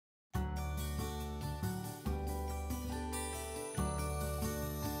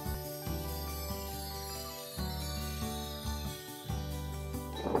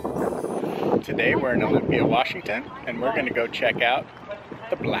Today we're in Olympia, Washington, and we're going to go check out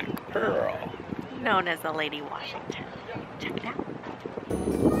the Black Pearl. Known as the Lady Washington. Check it out.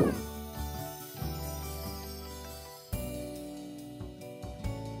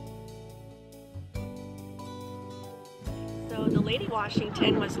 So the Lady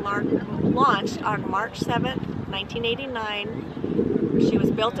Washington was launched on March 7th, 1989. She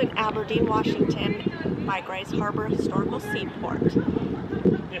was built in Aberdeen, Washington by Grays Harbor Historical Seaport.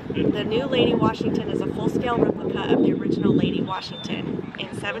 The new Lady Washington is a full-scale replica of the original Lady Washington. In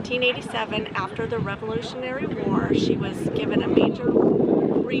 1787, after the Revolutionary War, she was given a major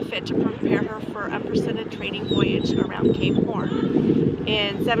refit to prepare her for an unprecedented trading voyage around Cape Horn.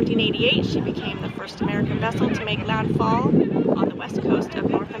 In 1788, she became the first American vessel to make landfall on the west coast of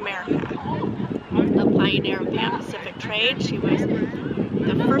North America. A pioneer of Pan-Pacific trade, she was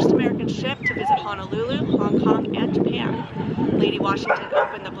the first American ship to visit Honolulu, Hong Kong, and Japan. Lady Washington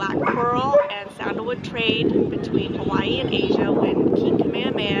opened the Black Pearl and sandalwood trade between Hawaii and Asia when King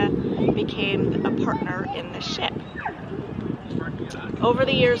Kamehameha became a partner in the ship. Over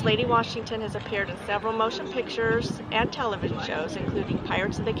the years, Lady Washington has appeared in several motion pictures and television shows, including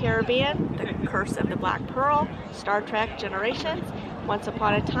Pirates of the Caribbean, The Curse of the Black Pearl, Star Trek Generations, Once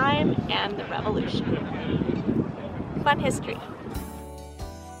Upon a Time, and The Revolution. Fun history.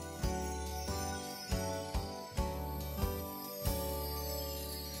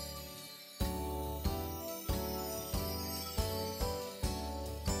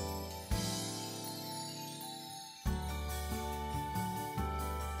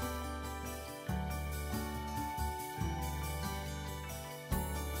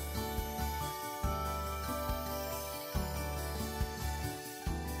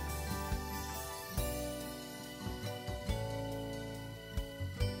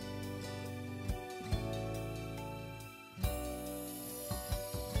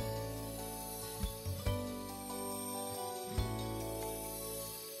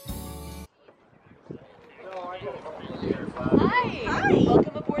 Hi. Hi.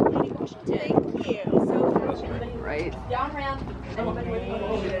 Welcome aboard Lady Washington. Thank you. So Right. Down ramp.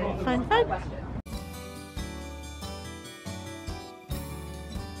 fun, fun.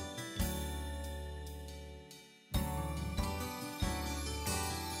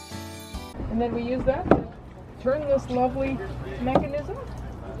 And then we use that to turn this lovely mechanism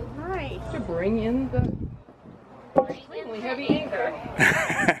Nice. to bring in the extremely heavy anchor.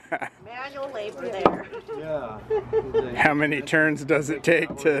 Manual labor there. How many turns does it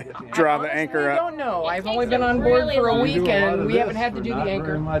take to draw the anchor I up? don't know. I've only been on board for a week and we haven't had to do the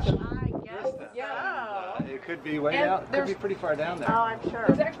anchor. I guess so. It could be way And down. Could be there's- pretty far down Oh, there. I'm sure.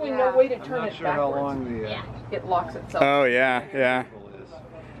 There's actually no way to turn I'm not it sure how backwards. long the It locks itself. Oh yeah, yeah. cable is.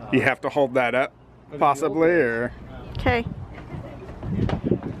 You have to hold that up, possibly, or? Okay.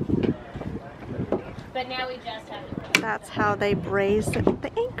 But now we just have to. That's how they braise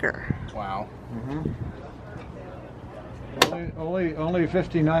the anchor. Wow. Only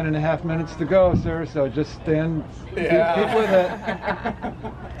 59 and a half minutes to go, sir. So just stand. Yeah. Keep with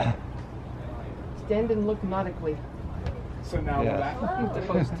it. Stand and look nautically. So now Yeah. will that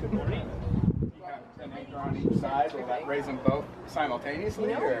Supposed to. you have an anchor on each side? Will that raise them both simultaneously?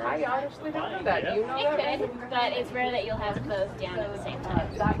 You know, or? I honestly don't know that. Do you know that? It could, but it's rare that you'll have both down at the same time.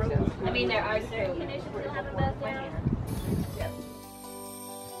 I mean, there are certain conditions that you'll have them both down.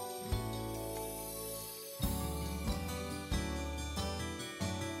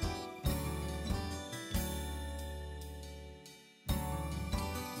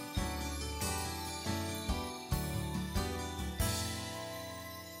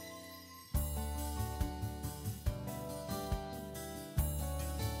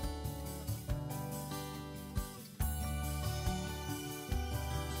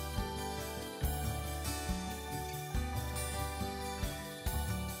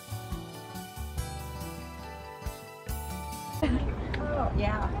 Oh,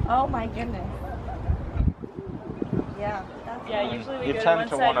 yeah. Oh my goodness. Yeah. That's Yeah, usually we You go to tend one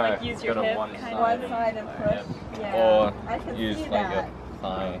to side, want like to use go your to hip. one kind side, one side and push. Yeah. or I can use see like that. a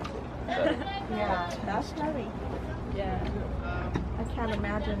thigh. Yeah, that's heavy. Yeah. I can't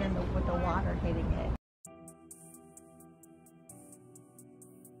imagine with the water hitting it.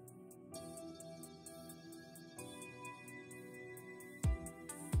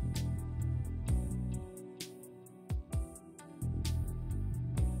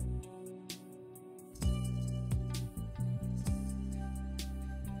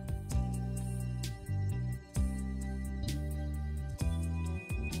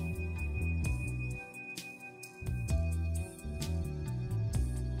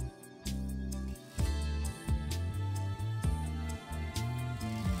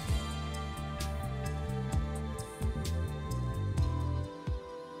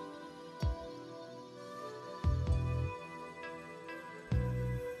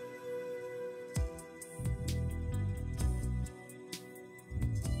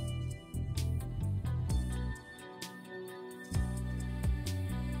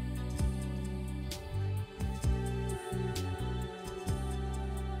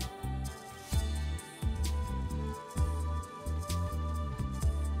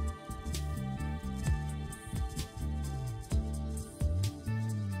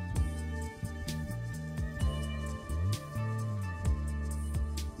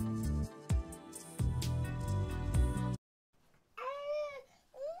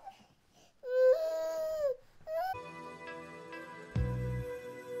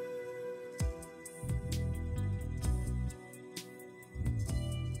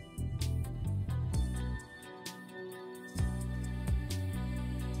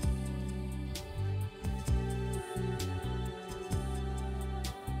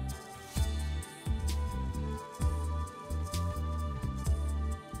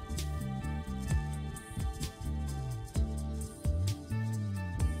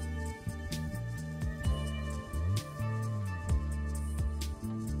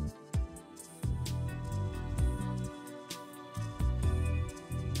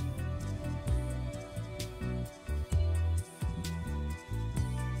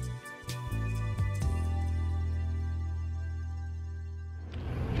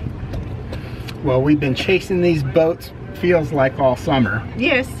 Well, we've been chasing these boats, feels like all summer.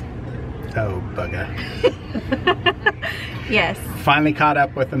 Yes. Oh, bugger. Yes. Finally caught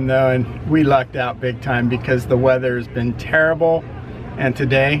up with them though, and we lucked out big time because the weather has been terrible, and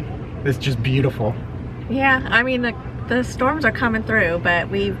today it's just beautiful. Yeah, I mean the storms are coming through, but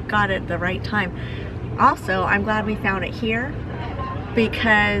we've got it the right time. Also, I'm glad we found it here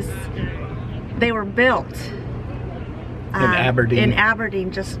because they were built In Aberdeen. In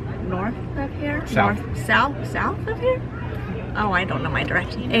Aberdeen, just north of here? South. South of here? Oh, I don't know my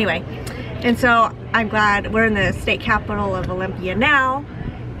direction. Anyway, and so I'm glad we're in the state capital of Olympia now,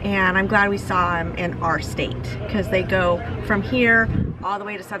 and I'm glad we saw them in our state because they go from here all the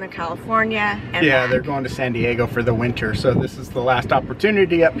way to Southern California and Yeah, back. they're going to San Diego for the winter, so this is the last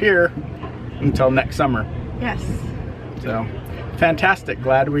opportunity up here until next summer. Yes. So, fantastic.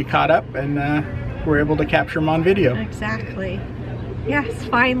 Glad we caught up and were able to capture them on video. Exactly. Yes,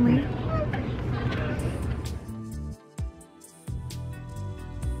 finally.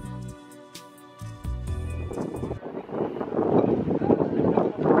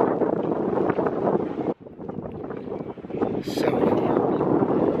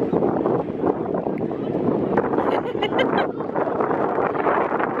 So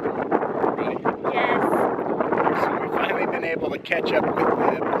Yes. So we've finally been able to catch up with the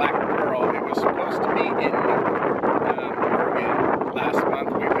Black Pearl. It was supposed to be in Oregon last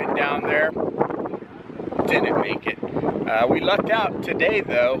month. We went down there, didn't make it. We lucked out today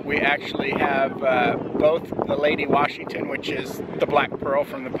though. We actually have both the Lady Washington, which is the Black Pearl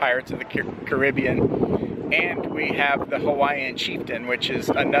from the Pirates of the Caribbean, and we have the Hawaiian Chieftain, which is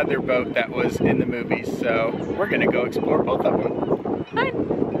another boat that was in the movies. So we're gonna go explore both of them.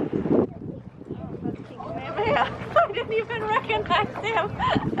 I didn't even recognize him.